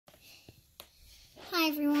Hi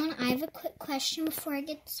everyone, I have a quick question before I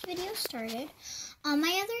get this video started. On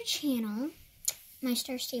my other channel, my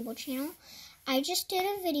Star Stable channel, I just did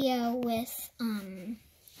a video with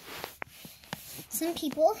some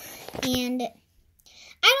people, and I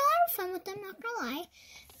had a lot of fun with them, not gonna lie,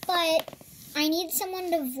 but I need someone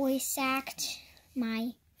to voice act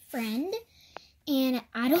my friend, and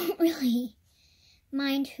I don't really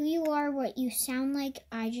mind who you are, what you sound like.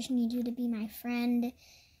 I just need you to be my friend.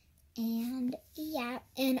 And yeah,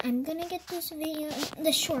 and I'm gonna get this video,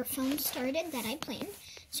 the short film started that I planned.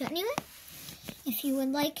 So anyway, if you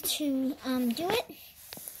would like to do it,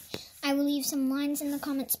 I will leave some lines in the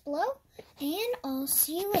comments below, and I'll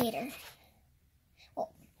see you later.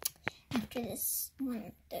 Well, after this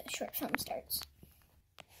one, the short film starts.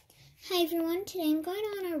 Hi everyone, today I'm going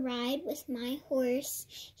on a ride with my horse.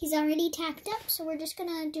 He's already tacked up, so we're just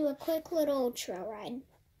gonna do a quick little trail ride.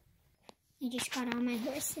 I just got on my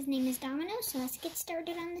horse. His name is Domino, so let's get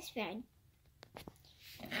started on this ride.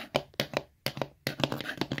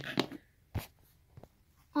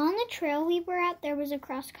 On the trail we were at, there was a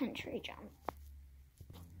cross-country jump.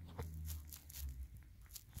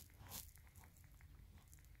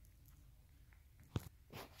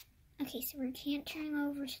 Okay, so we're cantering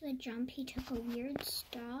over to the jump. He took a weird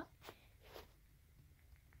stop.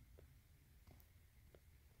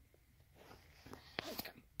 Let's go.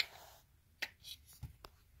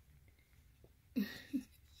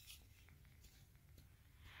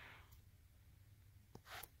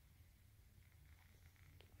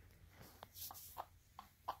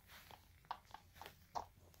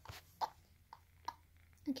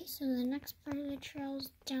 Okay, so the next part of the trail is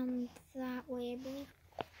down that way, I believe.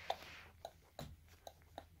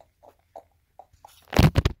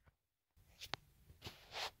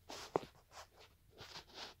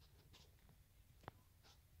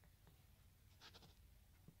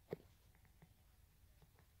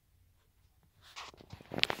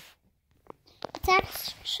 It's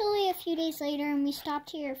actually a few days later, and we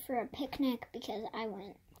stopped here for a picnic because I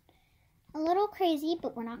went a little crazy,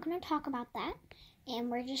 but we're not going to talk about that.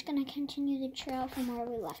 And we're just going to continue the trail from where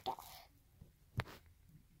we left off.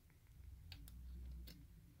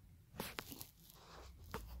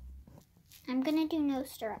 I'm going to do no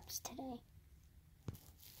stirrups today.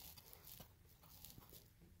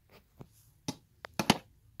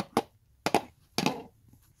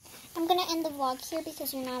 I'm going to end the vlog here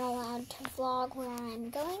because you're not allowed to vlog where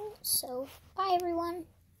I'm going. So, bye everyone.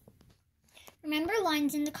 Remember,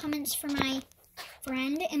 lines in the comments for my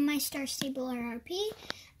friend and my Star Stable RRP.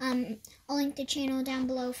 I'll link the channel down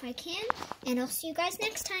below if I can, and I'll see you guys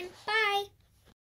next time. Bye!